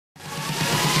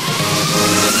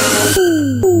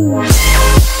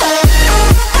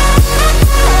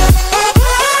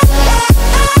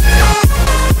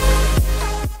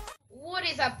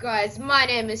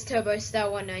name is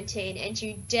TurboStar119, and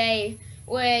today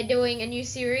we're doing a new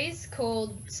series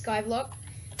called Skyblock.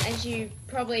 As you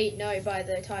probably know by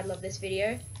the title of this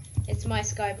video, it's my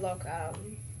Skyblock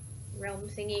realm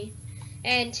thingy.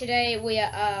 And today we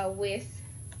are with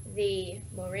the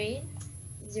Marine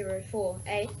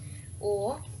 048,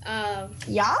 or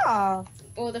the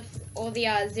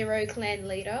Zero Clan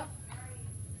leader.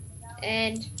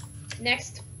 And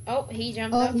next, oh, he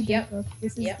jumped up. Yep.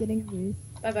 This is getting rude.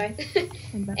 Bye bye.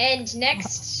 And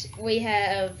next we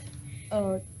have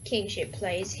Kingship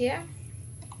Plays here.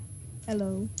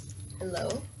 Hello.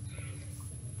 Hello.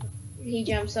 He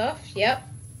jumps off. Yep.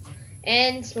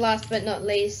 And last but not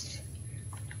least,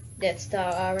 Death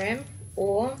Star RM,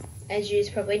 or as you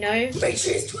probably know,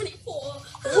 Matrix 24.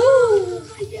 Woo!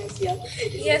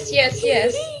 Yes.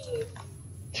 Yes.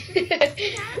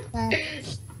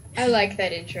 I like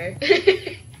that intro.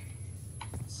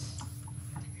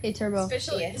 Hey Turbo.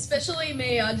 Especially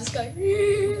me, I just go.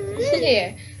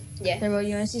 Yeah. Turbo,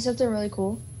 you want to see something really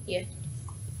cool? Yeah.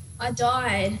 I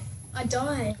died.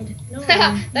 No.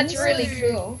 That's really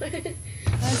cool.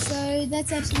 So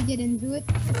let's actually get into it.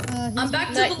 I'm back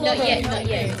to the lobby.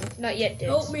 Not yet, dude.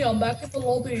 Help me, I'm back at the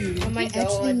lobby. Oh my He god.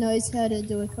 actually knows how to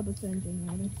do a cobblestone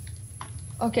generator.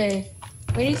 Okay,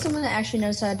 we need someone that actually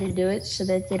knows how to do it so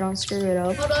that they don't screw it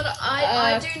up. Hold on,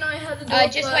 I do know how to do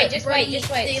it. Just wait.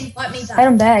 Invite me back. Add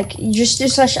them back. You just do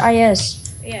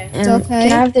 /is. Yeah. And okay.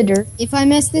 Can I have the dirt? If I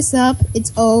mess this up,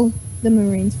 it's all the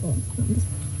Marines' fault.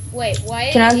 Wait,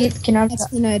 why? Can I have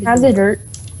the dirt?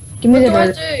 Give me the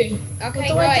dirt. Okay, What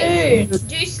do I right. do?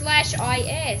 Do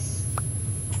 /is.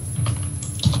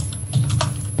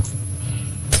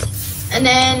 And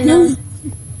then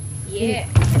Yeah.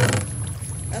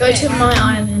 go to my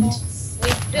island.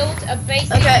 We've built a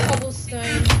basic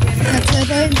cobblestone. Now,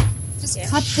 Turbo, just Yeah.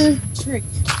 cut the tree.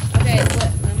 Okay, I'm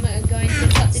going to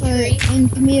cut the tree. And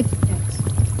give me a pickaxe.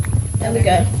 There we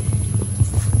go.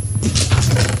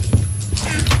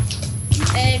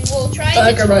 And we'll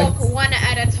try to talk one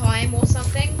at a time or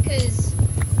something, because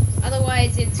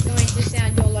otherwise it's going to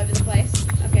sound all over the place.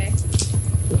 Okay.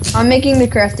 I'm making the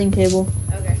crafting table.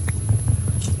 Okay.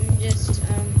 I'm just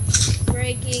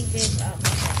breaking this up.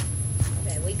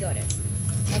 Okay, we got it.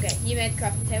 Okay, you made the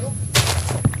crafting table?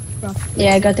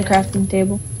 Yeah, I got the crafting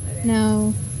table. Okay.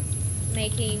 Now,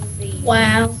 Making the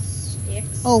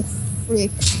sticks. oh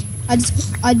frick! I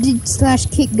did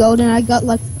 /kick gold and I got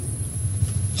like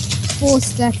 4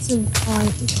 stacks of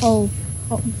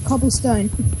cobblestone.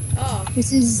 Oh,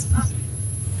 This is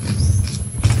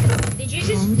did you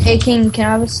just... Hey King, can I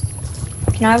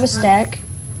have a stack?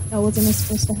 that wasn't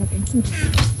supposed to happen.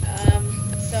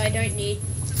 So I don't need...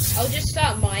 I'll just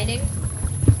start mining.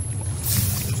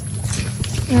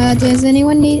 Does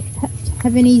anyone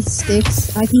have any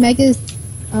sticks? I can make a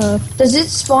Does it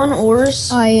spawn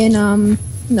ores? iron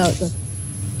no.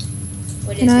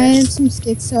 What is Can I have this? some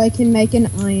sticks so I can make an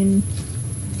iron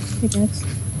pickaxe?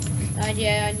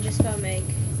 Yeah, I'm just gonna make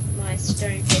my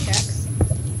stone pickaxe.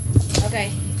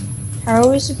 Okay. How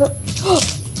are we supposed?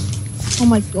 Oh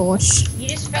my gosh! You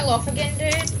just fell off again,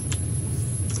 dude?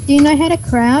 Do you know how to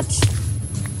crouch?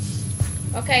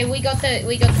 Okay, we got the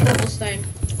cobblestone.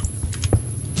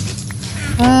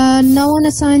 No one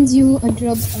assigns you a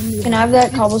job on the. Can I have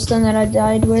that cobblestone that I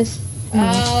died with?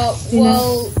 Well,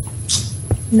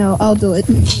 No, I'll do it.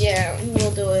 yeah,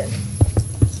 we'll do it.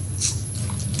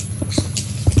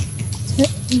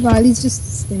 Riley's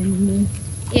just standing there.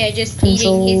 Yeah, just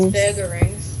eating his burger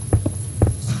rings.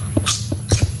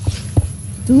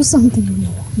 Do something.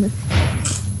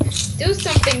 Do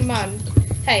something, man.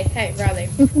 Hey, Riley.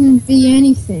 It can be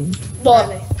anything.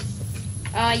 Riley.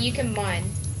 You can mine.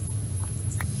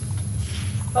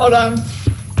 Hold on.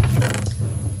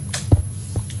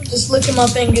 I'm just licking my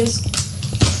fingers.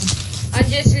 I'm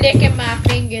just licking my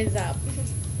fingers up.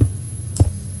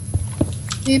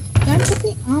 Dude, don't put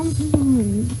the arm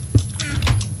on.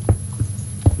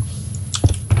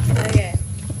 Okay.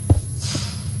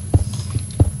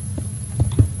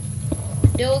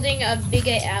 Building a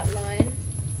bigger outline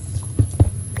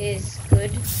is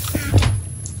good.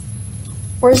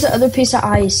 Where's the other piece of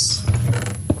ice?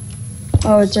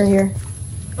 Oh, it's right here.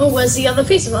 Oh, where's the other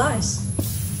piece of ice?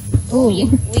 Oh,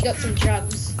 We got some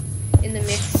drugs in the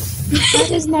mix. that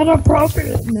is not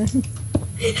appropriate. No.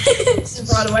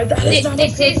 Right away, that is not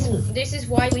appropriate. This is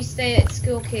why we stay at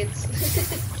school, kids.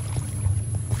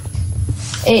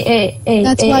 Hey,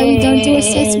 That's why we don't do hey,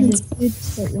 assessments.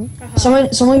 Dude.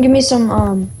 Someone give me some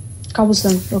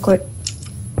cobblestone real quick,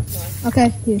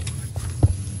 Okay, here.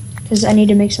 cause I need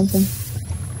to make something.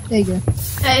 There you go.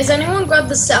 Hey, has anyone grabbed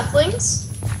the saplings?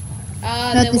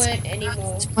 There weren't any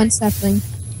more. One sapling.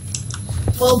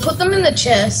 Well, put them in the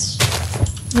chest.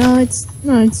 No,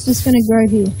 it's just gonna grow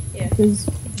here. Yeah. Because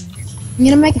I'm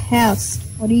gonna make a house.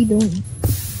 What are you doing?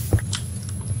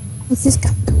 What's this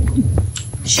come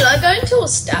Should I go into a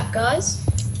stack, guys?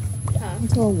 Huh?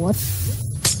 into a what?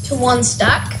 To one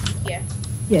stack? Yeah.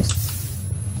 Yes.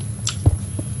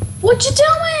 What you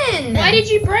doing? Why did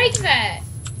you break that?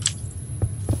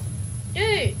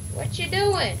 Dude, what you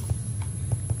doing?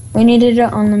 We needed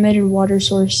an unlimited water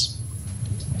source.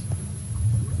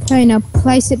 Okay, now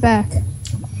place it back.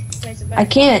 Place it I back.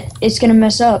 can't. It's gonna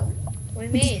mess up. What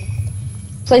do you mean?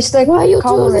 Place the Why are you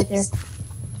collar doing right there. this?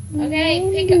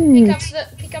 Okay,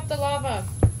 pick up the lava.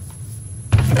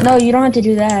 No, you don't have to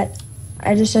do that.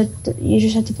 You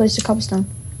just have to place the cobblestone.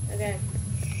 Okay.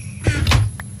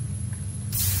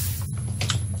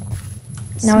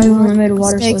 Now we have unlimited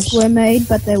water Mistakes source. were made,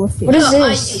 but they were fixed. What is No,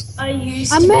 this? I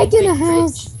used I'm to making make a big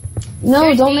house. No,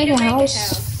 You don't need make to a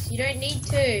house. You don't need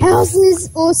to. Houses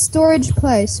or storage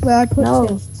place where I put No.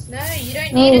 chests. No, you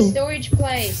don't need a No. storage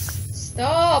place.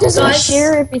 Stop. Does Just Guys,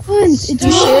 share everything. It Just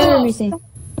just share everything.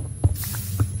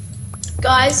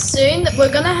 Guys, soon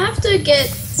we're gonna have to get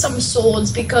some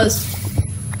swords because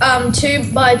 2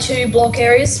 by 2 block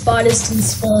areas spiders can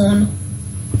spawn.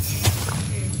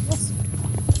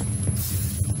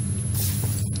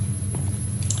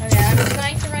 Okay, I'm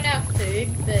starting to run out of food,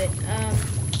 but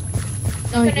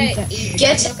Don't not gonna eat that. eat.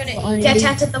 Get I'm not gonna eat. get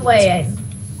out of the way, Aiden.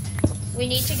 We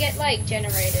need to get like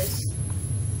generators.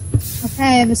 Okay,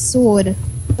 I have a sword.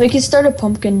 We could start a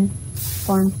pumpkin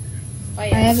farm Oh I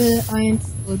yeah. have an iron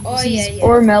sword. Oh This yeah, is- yeah.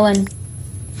 or melon.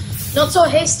 Not so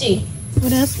hasty.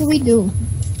 What else do we do?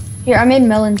 Here, I made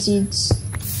melon seeds.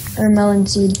 Or melon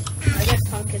seed. I got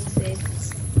pumpkin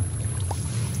seeds.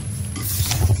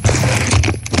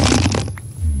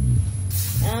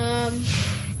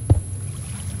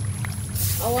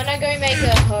 I wanna go make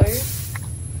a hoe.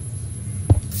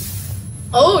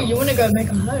 Oh, you wanna go make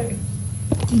a hoe?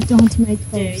 You don't make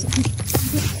holes.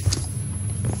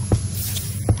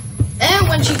 And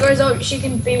when she grows up, she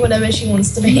can be whatever she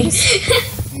wants to be.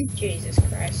 Jesus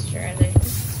Christ, Charlie.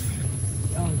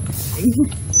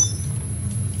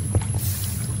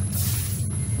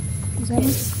 Is that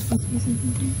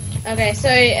what- Okay, so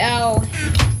our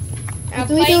What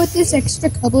do we do with this extra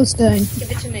cobblestone?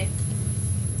 Give it to me.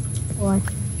 Why?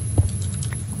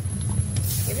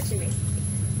 Give it to me.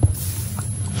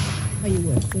 Are you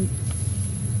worth it?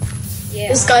 Yeah.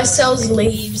 This guy sells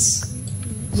leaves.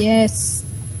 Yes.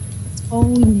 That's all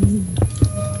we need.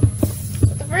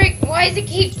 What the frick? Why does it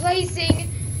keep placing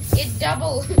it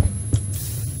double? What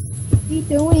are you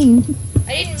doing?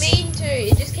 I didn't mean to.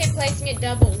 It just kept placing it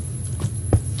double.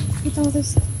 With all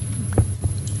this.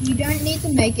 You don't need to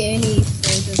make any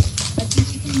further. I think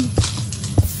you can.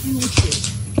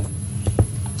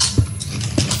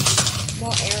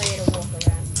 More area to walk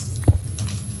around.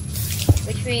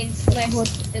 Which means less.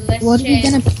 The less What are we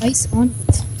chance. gonna place on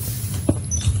it?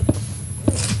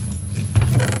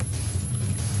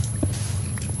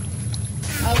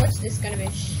 Oh, what's this gonna be?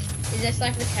 Is this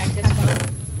like the cactus farm?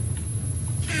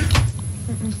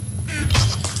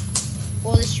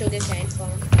 Or the sugarcane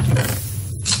farm?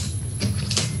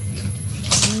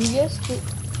 Yes.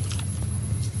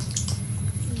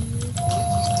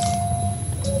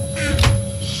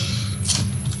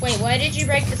 Wait, why did you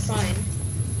break the sign?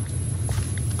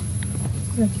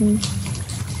 Okay.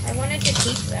 I wanted to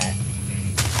keep that.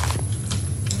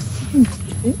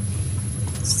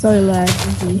 So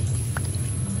laggy.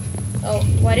 Oh,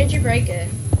 why did you break it?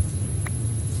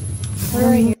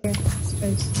 Right here.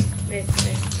 Space. Wait,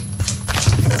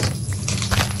 wait.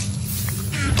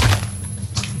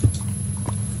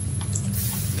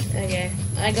 Okay,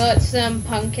 I got some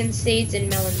pumpkin seeds and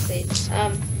melon seeds.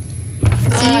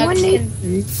 Does anyone need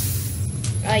food?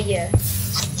 Yeah.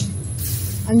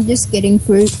 I'm just getting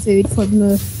food from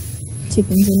the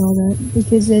chickens and all that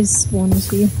because there's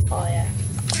spawners here. Oh yeah.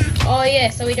 Oh yeah,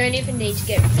 so we don't even need to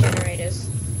get generators.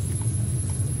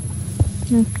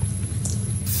 No.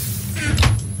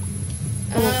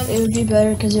 It would be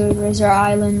better because it would raise our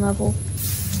island level.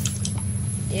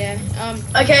 Yeah,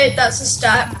 Okay, that's a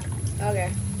stack.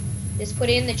 okay. Just put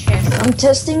it in the chest. I'm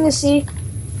testing to see.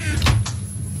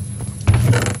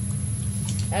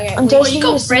 Okay, I'm Oh, testing you to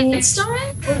got see.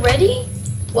 redstone already?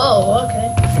 Whoa,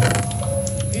 okay.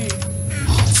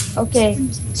 Okay,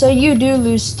 so you do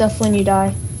lose stuff when you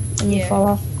die, when you Yeah. fall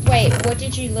off. wait, what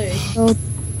did you lose? So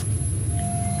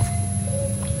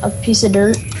A piece of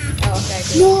dirt. Oh, okay,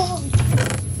 good. no.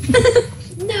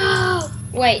 No!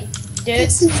 Wait,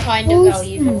 This dirt's is kind of awesome.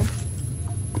 valuable.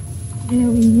 Yeah,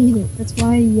 we need it. That's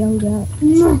why I yelled out.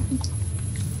 No.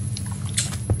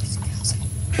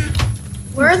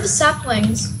 Where are the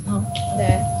saplings? Oh.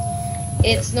 There.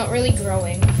 It's not really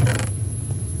growing.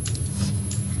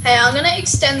 Hey, I'm gonna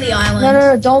extend the island.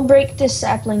 No, don't break this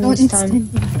sapling Don't this time.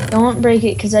 Don't break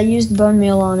it, because I used bone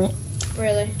meal on it.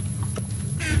 Really?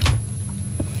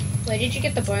 Where did you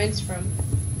get the bones from?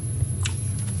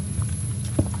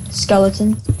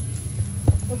 Skeleton.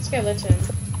 What skeleton?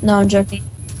 No, I'm joking.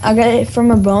 I got it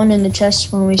from a bone in the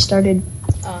chest when we started.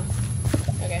 Oh.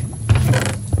 Okay.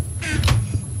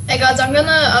 Hey guys, I'm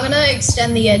gonna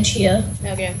extend the edge here.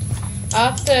 Okay.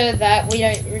 After that, we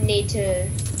don't need to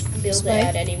build it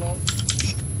out anymore.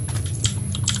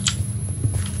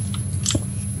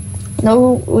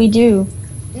 No, we do.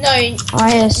 No,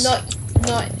 Yes. not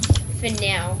for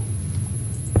now.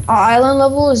 Our island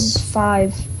level is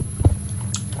 5.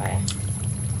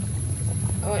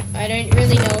 I don't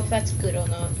really know if that's good or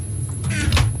not.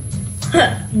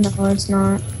 No, it's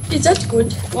not. Is that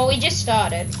good? Well, we just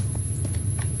started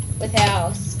with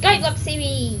our Skyblock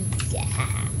series. Yeah.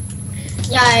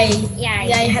 Yay. Yay.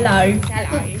 Yay, hello.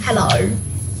 Hello. Hello.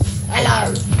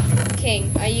 Hello.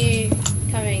 King, are you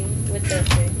coming with the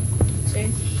food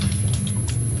soon?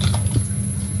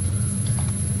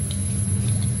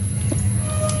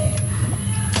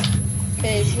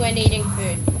 Because we're needing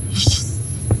food.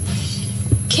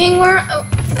 King,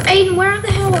 Aiden, where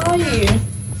the hell are you?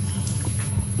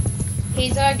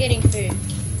 He's getting food.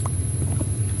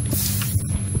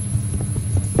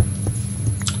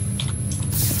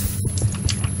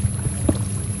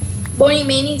 What do you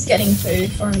mean he's getting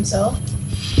food for himself?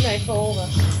 No, for all of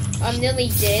us. I'm nearly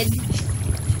dead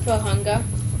for hunger.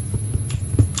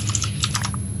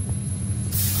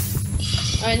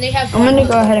 I only have I'm one gonna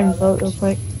go hunger ahead and bar vote real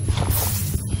quick.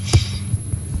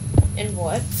 And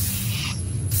what?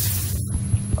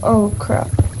 Oh crap.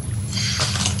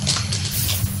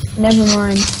 Never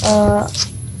mind.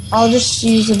 I'll just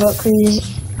use the vote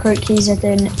correct keys at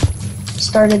the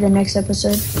start of the next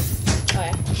episode. Oh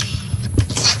yeah.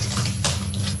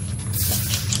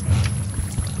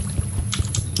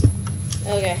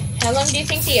 Okay. How long do you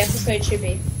think the episode should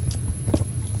be?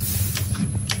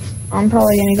 I'm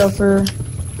probably gonna go for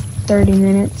 30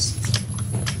 minutes.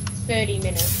 30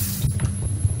 minutes.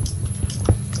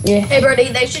 Yeah. Hey, Brody,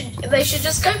 they should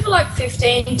just go for like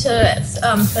 15 to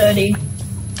 30.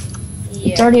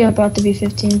 Yeah. It's already about to be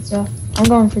 15, so I'm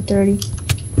going for 30.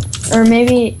 Or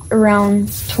maybe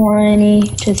around 20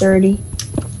 to 30.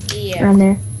 Yeah. Around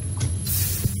there.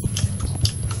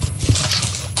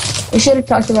 We should have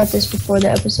talked about this before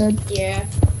the episode. Yeah.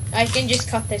 I can just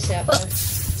cut this out though.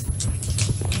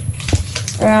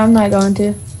 Or I'm not going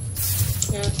to.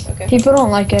 No, okay. People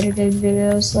don't like edited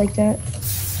videos like that.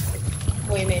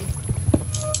 What do you mean?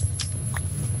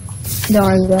 Don't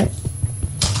worry about it.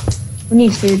 We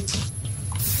need food.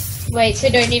 Wait, so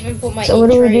don't even put my So what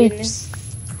do intro we do? in this?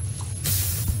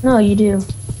 No, you do.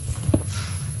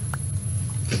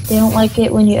 They don't like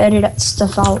it when you edit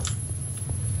stuff out.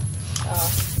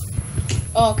 Oh.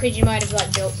 Oh, cause you might have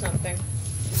like built something.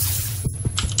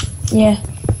 Yeah.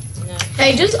 No.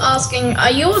 Hey, just asking,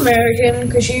 are you American?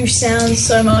 Because you sound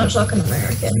so much like an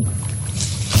American.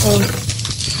 Well,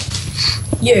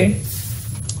 You.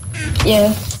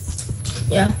 yeah.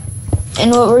 Yeah.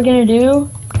 And what we're gonna do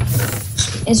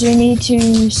is we need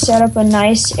to set up a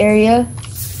nice area.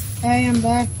 Hey, I'm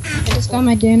back. I just got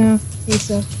my dinner.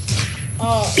 Pizza.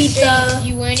 Oh, Pizza. so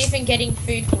you weren't even getting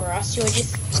food for us. You were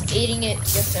just eating it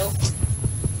yourself.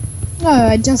 No,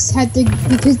 I just had to,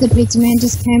 because the pizza man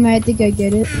just came, I had to go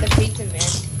get it. The pizza man.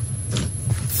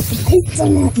 The pizza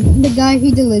man! The guy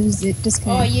who delivers it just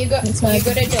came. Oh, you got That's why I it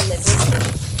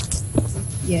delivered.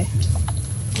 Yeah.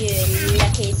 You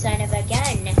lucky son of a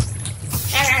gun.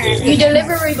 You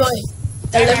delivery boy.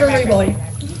 Delivery boy.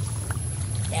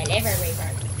 Delivery boy.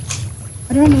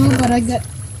 I don't know, but I got,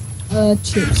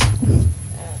 chips.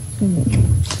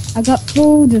 I got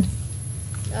food.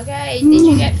 Okay, did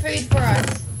you get food for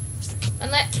us?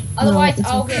 Otherwise, it's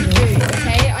I'll okay. get food.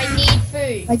 Okay, I need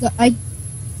food.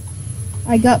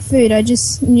 I got food. I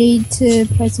just need to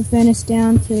place the furnace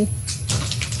down to.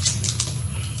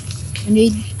 I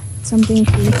need something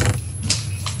to.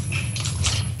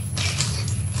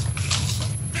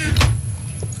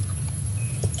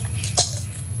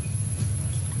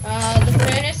 The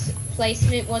furnace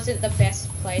placement wasn't the best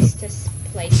place to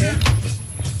place it.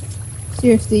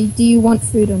 Seriously, do you want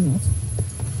food or not?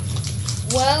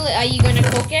 Well, are you gonna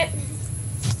cook it?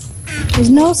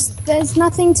 There's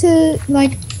nothing to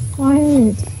like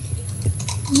find.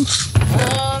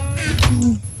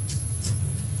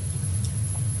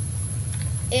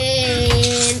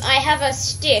 And I have a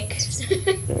stick.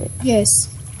 Yes,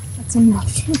 that's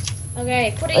enough.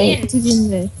 Okay, put it Wait. in. Put it in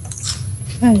there.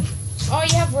 Oh, Oh,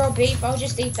 you have raw beef. I'll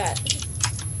just eat that.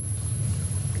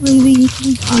 Really,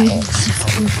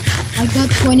 I got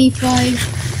 25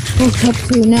 cooked up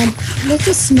too. Now, let's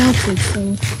just smelt it,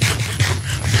 so.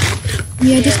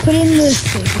 Yeah, just put in the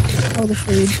shit, all the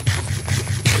food.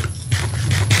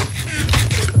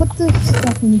 Put the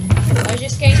stuff in here. I was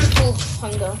just getting full of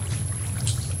hunger.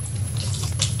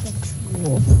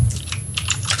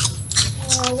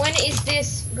 When is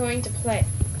this going to play?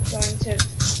 Going to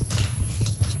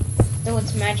do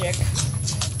its magic?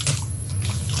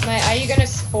 Mate, are you gonna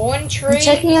spawn tree? I'm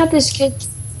checking out this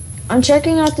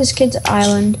kid's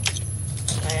island.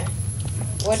 Okay.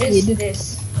 What is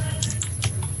this?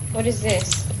 What is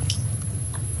this?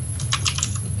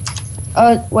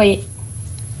 Wait.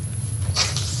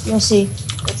 You'll see.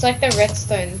 It's like the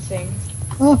redstone thing.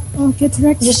 Oh, get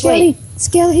wrecked. Just Skelly!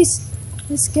 Skelly's!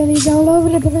 The Skelly's all over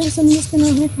the place. I'm just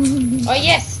gonna wreck him. Oh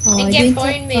yes! Oh, and get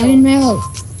bone meal. Bone meal.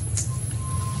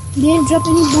 He didn't drop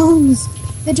any bones.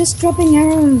 They're just dropping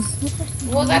arrows.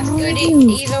 Well, that's good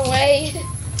either way.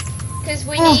 Because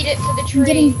we need it for the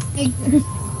tree. I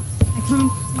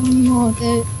can't anymore.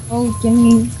 They're all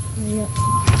getting.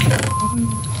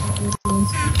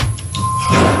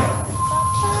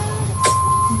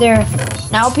 There.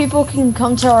 Now people can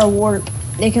come to our warp.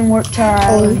 They can warp to our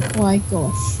island. Oh my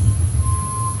gosh.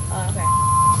 Oh, okay.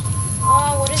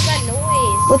 Oh, what is that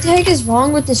noise? What the heck is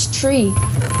wrong with this tree? I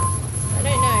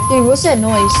don't know. Dude, what's that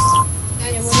noise?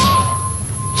 Yeah, what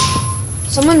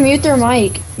is Someone mute their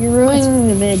mic. You're ruining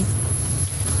the vid.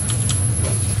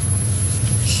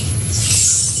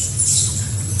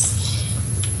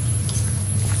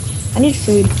 I need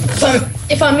food. So,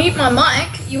 if I mute my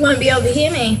mic, you won't be able to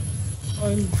hear me.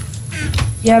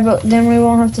 Yeah, but then we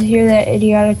won't have to hear that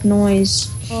idiotic noise.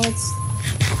 Oh, it's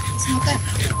not that.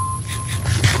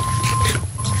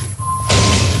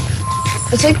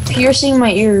 It's like piercing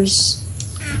my ears.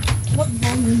 What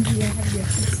volume do you have your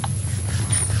kids?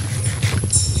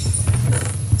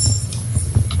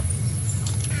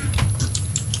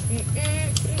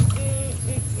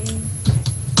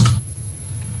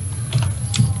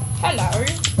 Hello.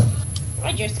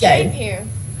 I just Yay. came here.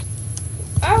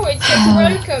 Oh, it's a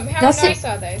Rokum. How That's nice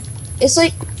are they? It's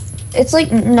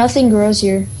like nothing grows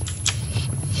here.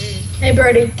 Hey,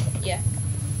 Brody. Yeah.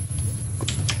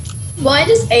 Why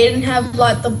does Aiden have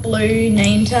like the blue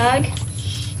name tag?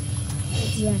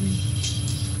 Yeah.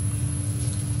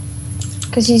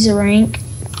 Cause he's a rank.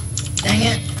 Dang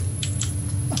it.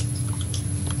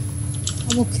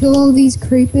 I will kill all these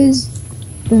creepers.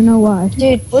 Don't know why.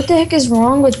 Dude, what the heck is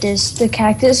wrong with this? The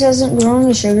cactus hasn't grown,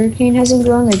 the sugarcane hasn't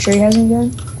grown, the tree hasn't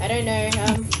grown. I don't know.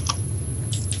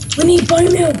 We need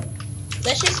bone meal.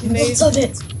 Let's just move. Lots of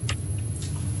it.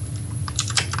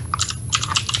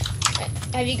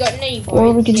 Have you gotten any bones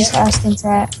Or we could just yet? ask them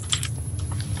that.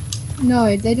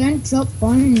 No, they don't drop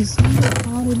bones.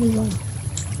 How did we like?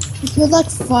 We killed like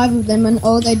 5 of them, and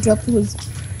all they dropped was.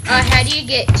 How do you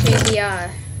get to the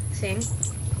thing?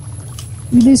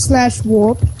 You do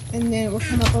 /warp, and then it will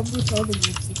come up with all the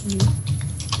warps you can use.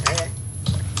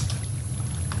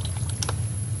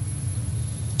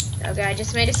 Okay, I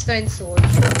just made a stone sword.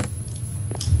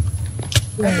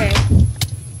 Okay.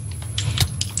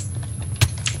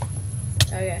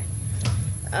 Okay.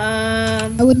 I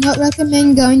would not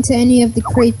recommend going to any of the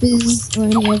creepers or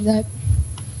any of that.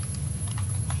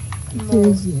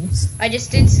 Because, yes. I just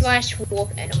did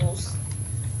 /warp animals.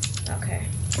 Okay.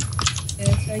 Yeah,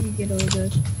 that's how you get all the.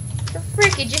 The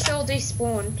frick, it just all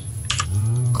despawned.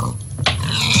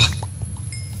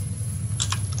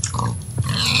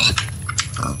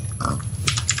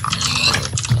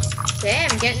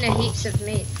 Damn, getting a heaps of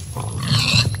meat.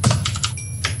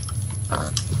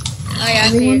 Oh yeah, I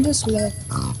see Everyone it. just left.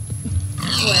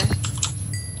 Where?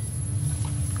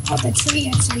 Oh, the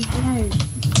tree actually grew.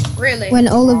 Really? When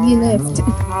all of you left.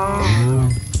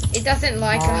 It doesn't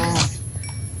like us.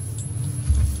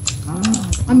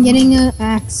 I'm getting an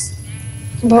axe.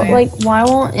 But like, why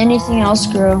won't anything else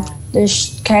grow? The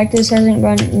cactus hasn't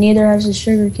grown, neither has the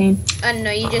sugarcane. I don't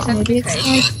know, you just have to Maybe be it's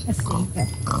patient. like a fever.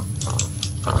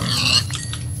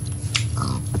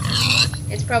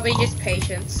 It's probably just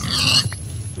patience.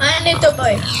 Mine little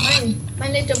boy.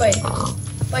 Mine little boy.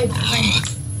 Boy, mine.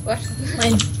 What?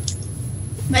 Mine.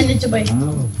 Mine little boy.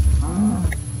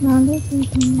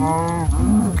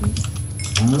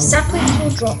 Saplings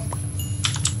will drop.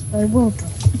 They will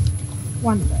drop.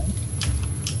 One day.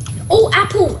 Oh,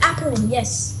 apple! Apple,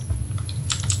 yes.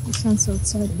 It sounds so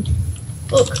exciting.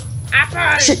 Look. Apple!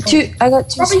 I got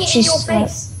two Rubbing it in tree your sap-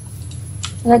 face.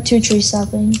 I got 2 tree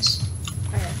saplings.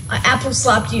 I apple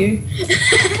slapped you.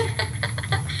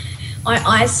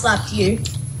 I slapped you.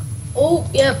 Oh,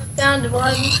 yep, found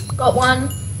one. Got one.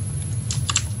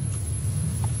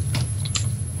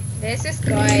 There's this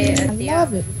guy at the.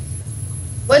 love it.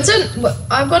 What's it?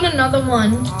 I've got another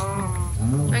one.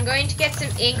 I'm going to get some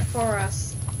ink for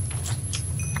us.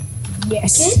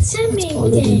 Yes. Get some That's all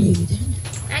that we need.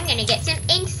 I'm gonna get some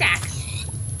ink sacks.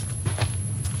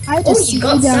 I just see you you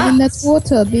got down in that sacks.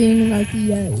 water being like,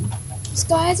 yo. This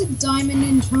guy has a diamond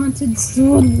enchanted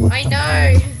sword. I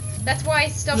know. That's why I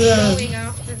stopped Yeah. going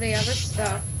after the other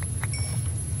stuff.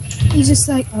 He's just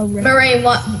like, oh, right.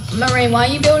 Marine, why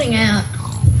are you building out?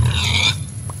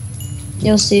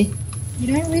 You'll see.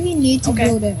 You don't really need to Okay.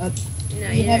 build it up. No,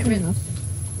 You you have don't really. enough.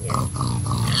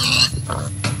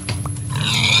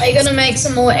 Are you gonna make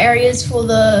some more areas for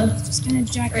the Just gonna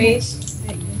jack trees?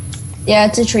 There you go. Yeah,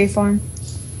 it's a tree farm.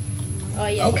 Oh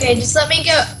yeah. Okay, just let me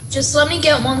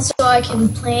get one so I can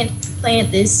plant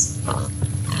this.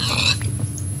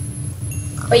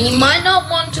 But you might not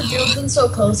want to build them so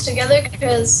close together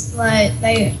because like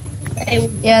they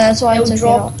Yeah, that's why I they'll took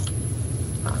drop. it out.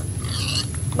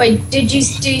 Wait, do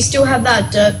you still have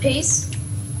that dirt piece?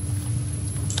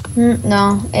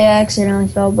 No, it accidentally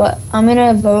fell. But I'm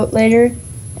gonna vote later,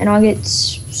 and I'll get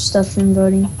stuff from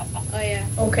voting. Oh yeah.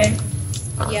 Okay.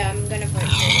 Yeah, I'm gonna vote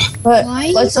for it. But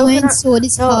Why let's your open iron our, sword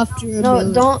is no, half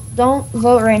durability? no, don't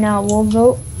vote right now. We'll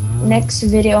vote next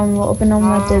video, and we'll open them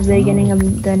at the beginning of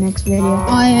the next video.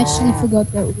 I actually forgot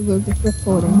that we were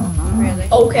recording. Really.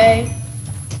 Okay.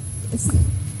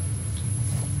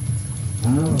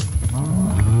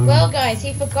 Well, guys,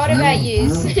 he forgot about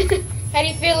yous. How do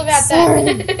you feel about Sorry.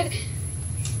 that?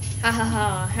 Ha ha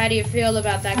ha. How do you feel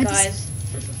about that, I guys?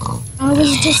 I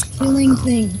was just killing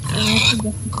things. And I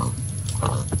forgot.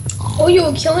 Oh, you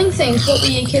were killing things. What were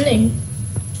you killing?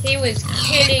 He was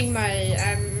killing my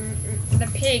the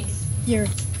pigs. Here.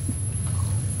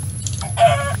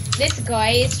 This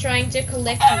guy is trying to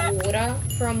collect water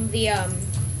from the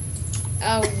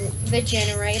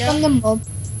generator. From the mob.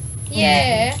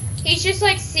 Yeah, he's just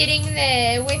like sitting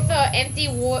there with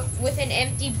with an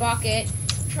empty bucket,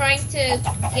 trying to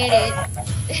get it.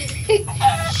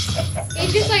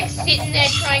 He's just like sitting there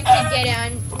trying to get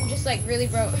out, and just like really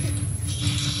broke.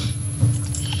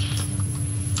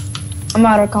 I'm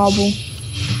out of cobble.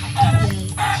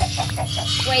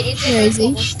 Wait, is Where is there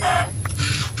he? no cobblestone?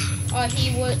 Oh,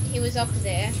 he was up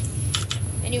there,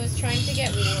 and he was trying to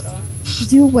get water.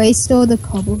 Did you waste all the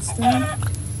cobblestone?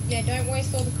 Yeah, don't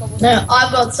waste all the cobblestone. No,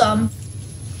 I've got some.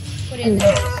 Put it in the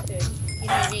chest, dude. You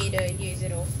don't need to use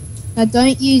it all. Now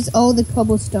don't use all the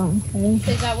cobblestone, okay?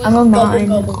 Because that was I'm a mine.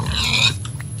 Gobble.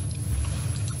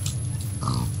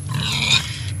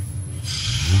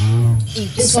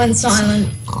 Just went silent.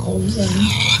 Awesome.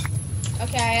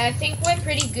 okay. I think we're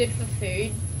pretty good for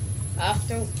food.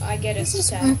 After I get a Let's just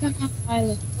stack. work on that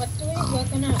island. What do we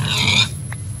work on that?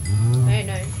 I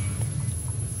know.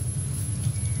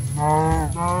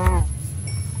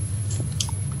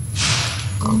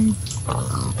 I'm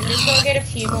just gonna get a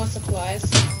few more supplies.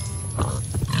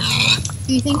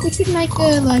 Do you think we should make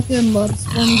a mob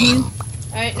spawn here?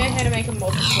 I don't know how to make a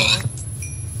mob spawner.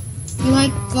 You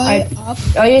like go I- up,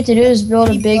 All you have to do is build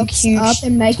a big, blocks huge, up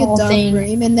and make a tall dark thing.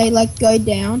 room, and they like go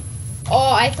down.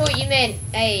 Oh, I thought you meant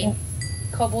a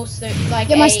cobblestone, like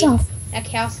Get my stuff. a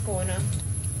cow spawner.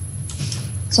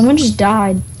 Someone just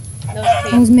died. That was That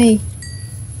pretty. was me.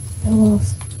 Oh,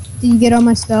 did you get all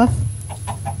my stuff?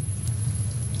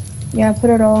 Yeah, I put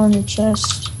it all in the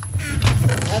chest.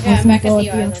 Okay, I'm back at God, the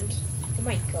yeah. island. Oh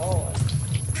my god.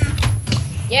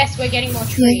 Yes, we're getting more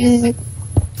trees. Yeah.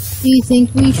 Do you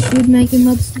think we should make a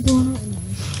mob spawner?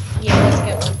 Yeah, let's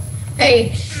get one.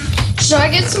 Hey, should I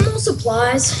get some more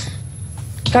supplies?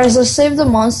 Guys, let's save the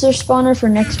monster spawner for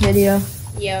next video.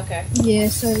 Yeah, okay. Yeah,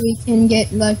 so we can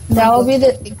get like That will be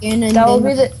the again, and that will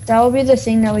then, be the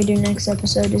thing that we do next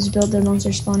episode is build the monster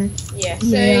spawner. Yeah, so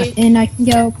yeah, and I can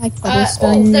go like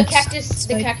cobblestone. the next. cactus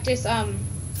grew.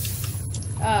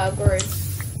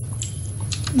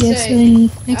 Yeah, so, so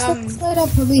in next um, episode I'll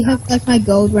probably have like my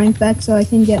gold rank back, so I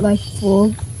can get like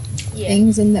 4 Yeah.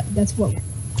 things, and that's what.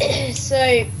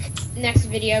 So next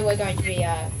video we're going to be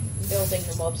building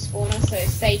the mob spawner, so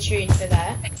stay tuned for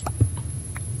that.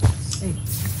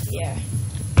 Yeah.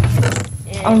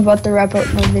 And I'm about to wrap up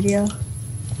my video.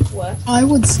 what? I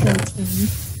would stay tuned.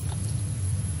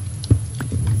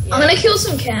 Yeah. I'm gonna kill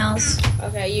some cows.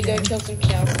 Okay, you go kill some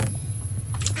cows.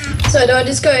 So do I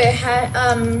just go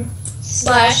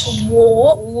slash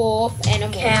warp Warp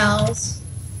animals. cows?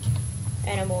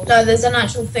 Animals. No, there's an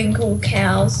actual thing called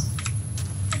cows.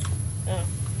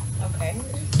 Okay.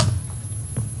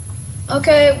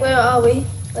 Okay, where are we?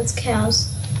 That's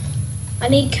cows. I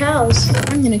need cows.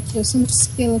 I'm gonna kill some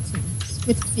skeletons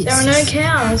with fists. There are no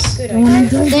cows. Good I wanna idea.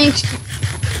 go. Thanks.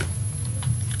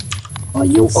 Oh, Oh,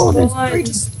 you all this Spawn. freak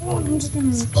spawn. I'm just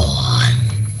gonna.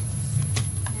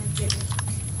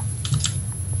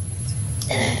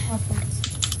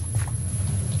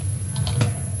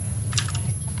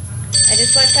 I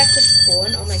just went back to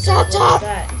spawn. Oh my god, Shut what was up.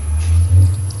 that?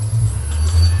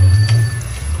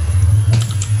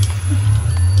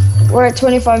 We're at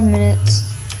 25 minutes.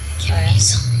 Give me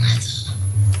some leather.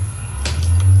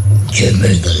 Give me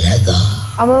the leather.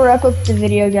 I'm gonna wrap up the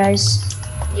video, guys.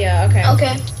 Yeah, okay.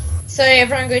 Okay. So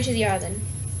everyone go to the island.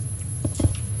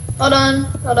 Hold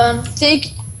on. Think.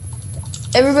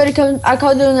 Everybody come. I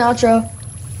call doing the outro.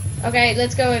 Okay,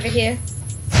 let's go over here.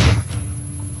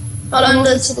 Hold on, To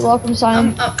let's. the welcome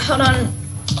sign. Hold on.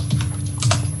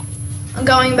 I'm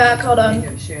going back, hold on.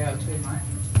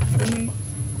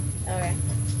 Okay.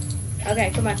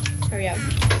 Okay, come on. Hurry up.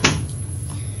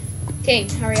 King,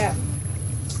 hurry up.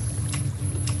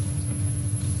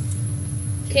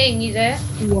 King, you there?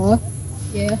 What?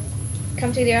 Yeah.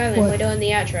 Come to the island. What? We're doing the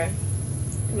outro.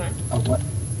 Come on. Oh, what?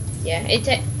 Yeah,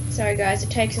 sorry guys, it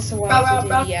takes us a while to do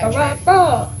the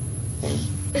outro.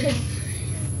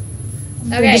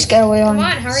 We Okay, just got away on. come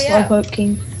on, hurry Slow up. Poke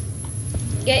King.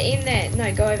 Get in there.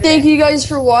 No, go over Thank there. you guys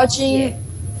for watching. Yeah.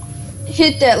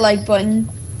 Hit that like button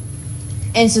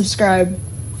and subscribe.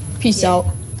 Peace Yeah. out.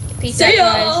 Peace See out,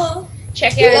 ya! guys.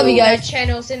 Check We out love you all our guys.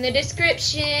 channels in the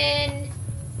description.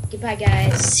 Goodbye,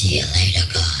 guys. See you later,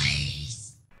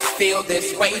 guys. Feel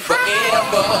this way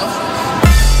forever.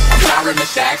 I'm Byron the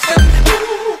Jackson.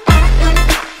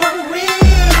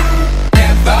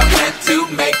 Never meant to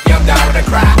make your daughter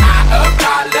cry. I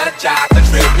apologize a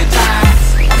trillion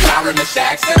times. I'm Byron the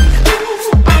Jackson.